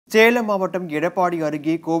சேலம் மாவட்டம் எடப்பாடி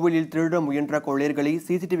அருகே கோவிலில் திருட முயன்ற கொள்ளையர்களை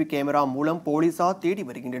சிசிடிவி கேமரா மூலம் போலீசார் தேடி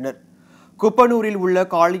வருகின்றனர். குப்பனூரில் உள்ள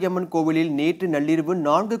காளியம்மன் கோவிலில் நேற்று நள்ளிரவு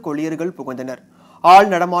 4 கொள்ளையர்கள் புகுந்தனர். ஆள்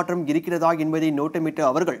நடமாட்டம் இருக்கிறதா என்பதை நோட்டமிட்ட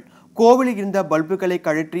அவர்கள் கோவிலில் இருந்த பல்புகளை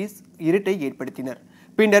கழற்றி இருட்டை ஏற்படுத்தினர்.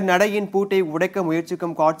 பின்னர் நடையின் பூட்டை உடைக்க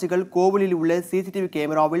முயற்சிக்கும் காட்சிகள் கோவிலில் உள்ள சிசிடிவி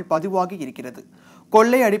கேமராவில் பதிவாகி இருக்கிறது.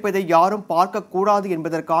 கொள்ளை அடிப்பதை யாரும் பார்க்க கூடாது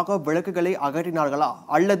என்பதற்காக விளக்குகளை அகற்றினார்களா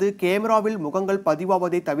அல்லது கேமராவில் முகங்கள்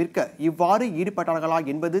பதிவாவதை தவிர்க்க இவ்வாறு ஈடுபட்டார்களா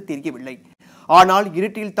என்பது தெரியவில்லை. ஆனால்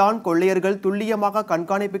இருட்டில்தான் கொள்ளையர்கள் துல்லியமாக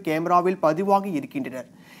கண்காணிப்பு கேமராவில் பதிவாகி இருக்கின்றனர்.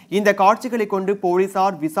 இந்த காட்சிகளை கொண்டு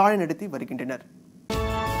போலீசார் விசாரணை நடத்தி வருகின்றனர்.